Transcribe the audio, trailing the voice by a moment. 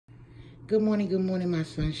Good morning, my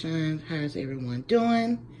sunshine. How's everyone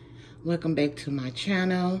doing? Welcome back to my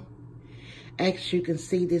channel. As you can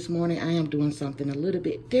see this morning, I am doing something a little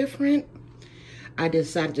bit different. I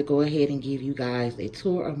decided to go ahead and give you guys a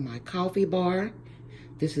tour of my coffee bar.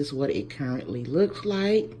 This is what it currently looks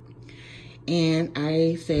like. And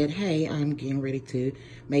I said, hey, I'm getting ready to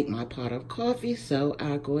make my pot of coffee, so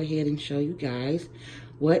I'll go ahead and show you guys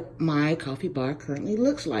what my coffee bar currently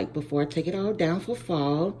looks like before I take it all down for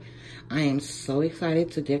fall. I am so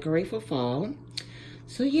excited to decorate for fall.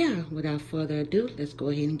 So yeah, without further ado, let's go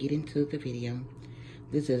ahead and get into the video.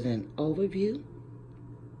 This is an overview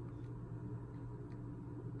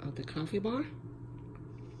of the coffee bar.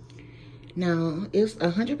 Now, it's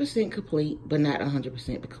 100% complete, but not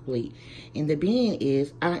 100% complete. And the being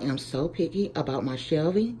is, I am so picky about my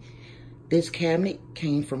shelving. This cabinet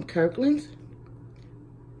came from Kirkland's,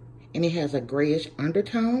 and it has a grayish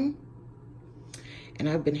undertone. And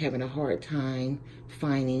I've been having a hard time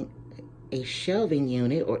finding a shelving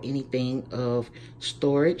unit or anything of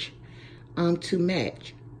storage to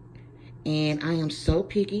match. And I am so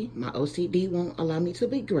picky. My OCD won't allow me to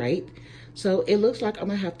be great. So it looks like I'm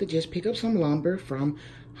gonna have to just pick up some lumber from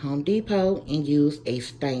Home Depot and use a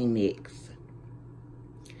stain mix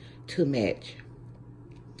to match.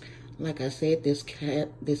 Like I said, this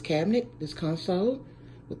cabinet, this console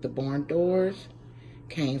with the barn doors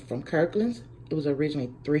came from Kirkland's. It was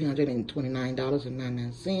originally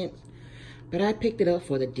 $329.99, but I picked it up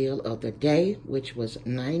for the deal of the day, which was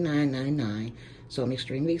 $99.99. So I'm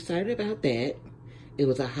extremely excited about that. It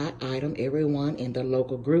was a hot item. Everyone in the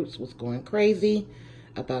local groups was going crazy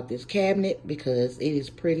about this cabinet because it is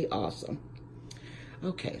pretty awesome.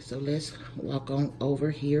 Okay, so let's walk on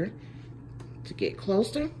over here to get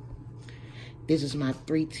closer. This is my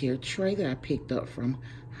 3-tier tray that I picked up from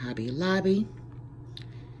Hobby Lobby.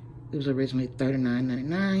 It was originally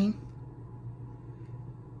 $39.99,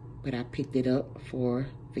 but I picked it up for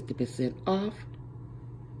 50% off.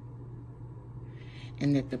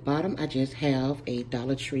 And at the bottom, I just have a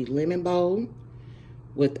Dollar Tree lemon bowl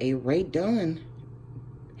with a Dunn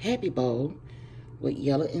happy bowl with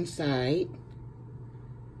yellow inside,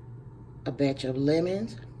 a batch of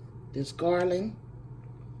lemons, this garland,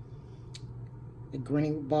 the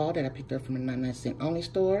green ball that I picked up from the 99-cent only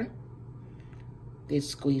store, this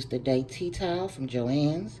Squeeze the Day tea towel from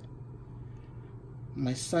Joann's,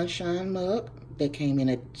 my sunshine mug that came in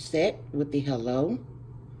a set with the hello,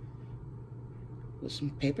 with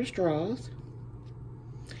some paper straws.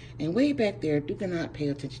 And way back there, do not pay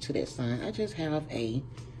attention to that sign. I just have a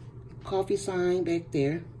coffee sign back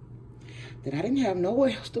there that I didn't have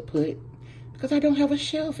nowhere else to put because I don't have a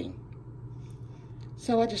shelving.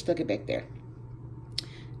 So I just stuck it back there.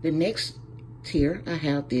 The next tier, I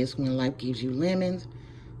have this When Life Gives You Lemons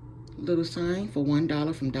little sign for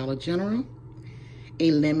 $1 from Dollar General.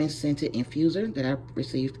 A lemon scented infuser that I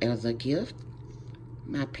received as a gift.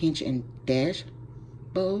 My pinch and dash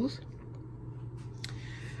bowls.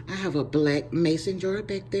 I have a black mason jar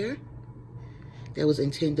back there that was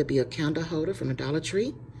intended to be a candle holder from the Dollar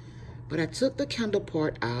Tree, but I took the candle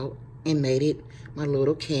part out and made it my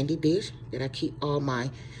little candy dish that I keep all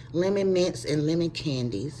my lemon mints and lemon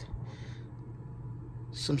candies.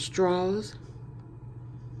 Some straws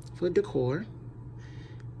for decor.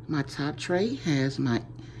 My top tray has my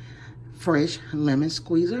fresh lemon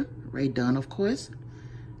squeezer, Dunn of course.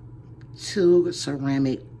 2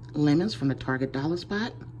 ceramic lemons from the Target Dollar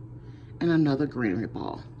Spot, and another greenery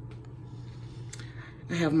ball.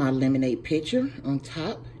 I have my lemonade pitcher on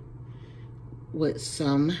top with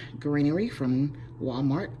some greenery from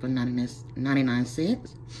Walmart for 99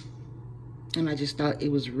 cents. And I just thought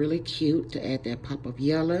it was really cute to add that pop of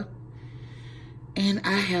yellow. And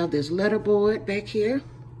I have this letterboard back here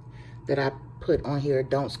that I put on here,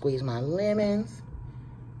 don't squeeze my lemons.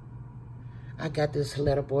 I got this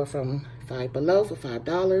letterboard from Five Below for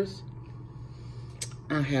 $5.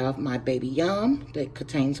 I have my Baby Yum that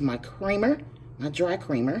contains my creamer, my dry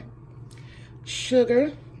creamer.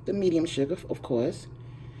 Sugar, the medium sugar, of course.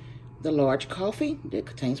 The large coffee that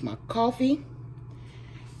contains my coffee.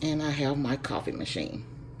 And I have my coffee machine.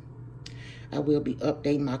 I will be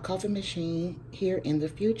updating my coffee machine here in the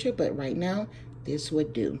future, but right now, this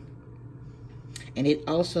would do. And it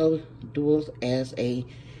also duals as a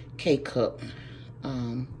K-cup.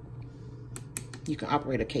 You can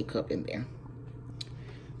operate a K-cup in there.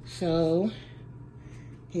 So,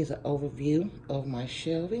 here's an overview of my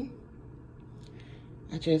shelving.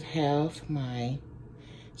 I just have my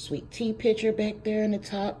sweet tea pitcher back there in the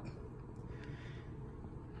top.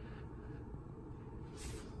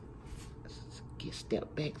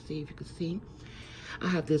 Step back, see if you can see. I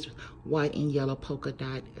have this white and yellow polka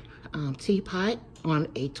dot teapot on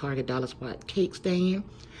a Target Dollar Spot cake stand,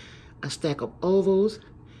 a stack of ovals,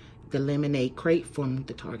 the lemonade crate from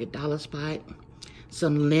the Target Dollar Spot,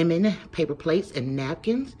 some lemon paper plates and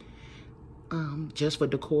napkins, just for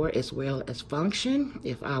decor as well as function.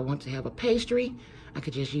 If I want to have a pastry, I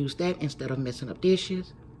could just use that instead of messing up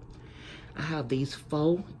dishes. I have these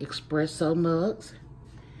faux espresso mugs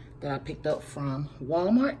that I picked up from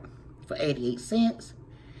Walmart for 88 cents.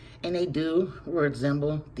 And they do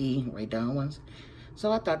resemble the Rae Dunn ones.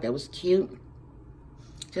 So I thought that was cute.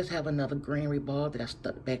 Just have another greenery ball that I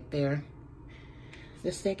stuck back there.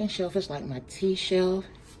 The second shelf is like my tea shelf.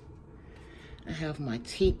 I have my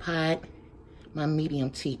teapot, my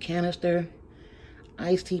medium tea canister,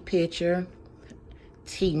 iced tea pitcher,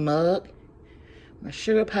 tea mug, my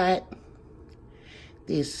sugar pot,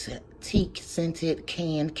 this tea scented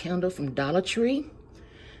canned candle from Dollar Tree,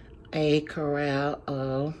 a corral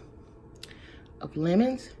of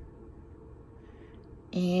lemons,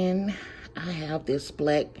 and I have this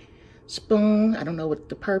black spoon. I don't know what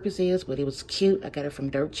the purpose is, but it was cute. I got it from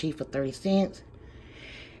Dirt Cheap for 30 cents.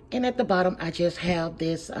 And at the bottom, I just have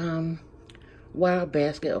this wild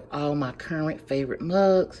basket of all my current favorite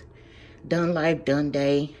mugs. Dunn Life, Dunn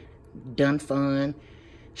Day, Dunn Fun,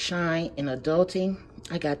 Shine, and Adulting.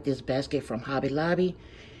 I got this basket from Hobby Lobby.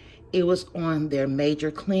 It was on their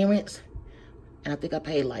major clearance. And I think I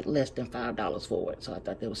paid like less than $5 for it. So I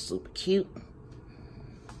thought that was super cute.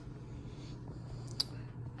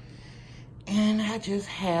 And I just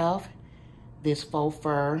have this faux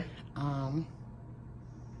fur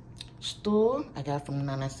stool I got from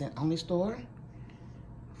the 99-cent only store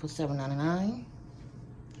for $7.99.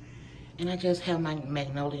 And I just have my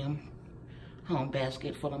Magnolia home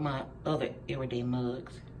basket full of my other everyday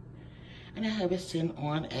mugs. And I have it sitting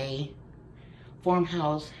on a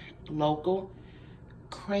Farmhouse Local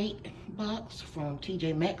crate box from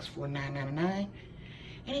TJ Maxx for $9.99.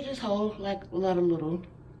 And it just holds like a lot of little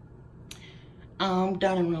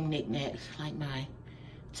dining room knickknacks, like my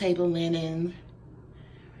table linen,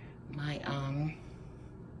 my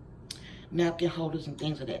napkin holders and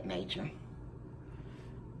things of that nature.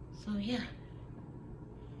 So yeah.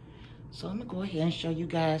 So I'm gonna go ahead and show you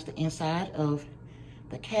guys the inside of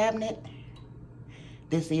the cabinet.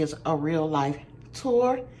 This is a real life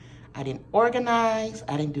tour. I didn't organize.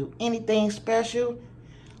 I didn't do anything special.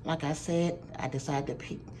 Like I said, I decided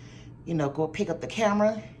to go pick up the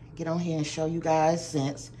camera, get on here and show you guys,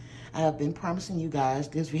 since I have been promising you guys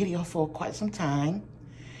this video for quite some time.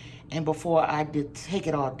 And before I did take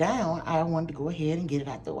it all down, I wanted to go ahead and get it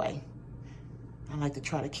out the way. I like to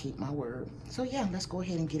try to keep my word. So yeah, let's go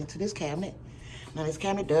ahead and get into this cabinet. Now this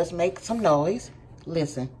cabinet does make some noise.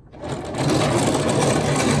 Listen.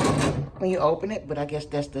 When you open it, but I guess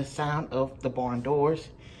that's the sound of the barn doors.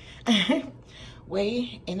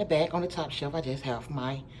 Way in the back on the top shelf, I just have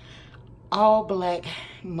my all black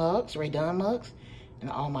mugs, Rae Dunn mugs, and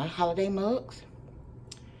all my holiday mugs.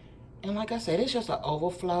 And like I said, it's just an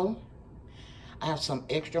overflow. I have some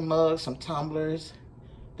extra mugs, some tumblers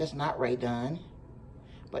that's not Rae Dunn,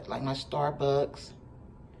 but like my Starbucks,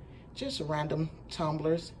 just random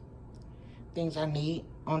tumblers, things I need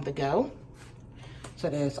on the go. So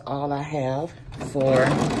that's all I have for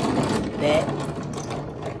that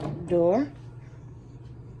door.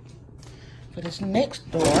 For this next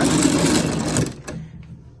door,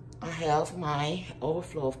 I have my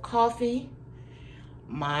overflow of coffee,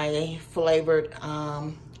 my flavored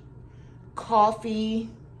coffee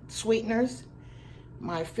sweeteners,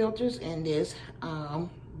 my filters in this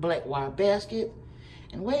black wire basket.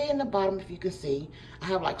 And way in the bottom, if you can see, I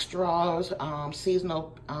have like straws,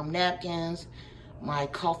 seasonal napkins, my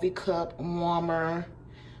coffee cup warmer,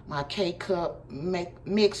 my K-cup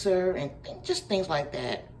mixer, and just things like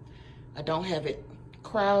that. I don't have it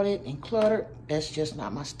crowded and cluttered. That's just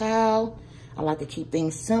not my style. I like to keep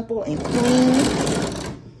things simple and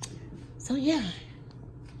clean. So yeah,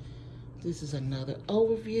 this is another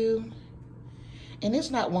overview. And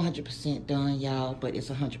it's not 100% done, y'all, but it's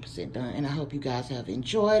 100% done. And I hope you guys have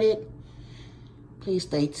enjoyed it. Please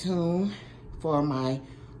stay tuned for my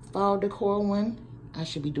fall decor one. I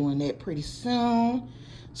should be doing that pretty soon.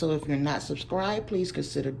 So if you're not subscribed, please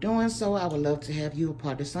consider doing so. I would love to have you a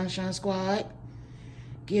part of the Sunshine Squad.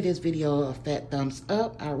 Give this video a fat thumbs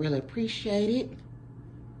up. I really appreciate it.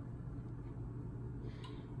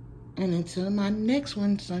 And until my next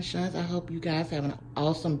one, Sunshines, I hope you guys have an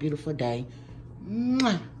awesome, beautiful day.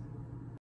 Mwah.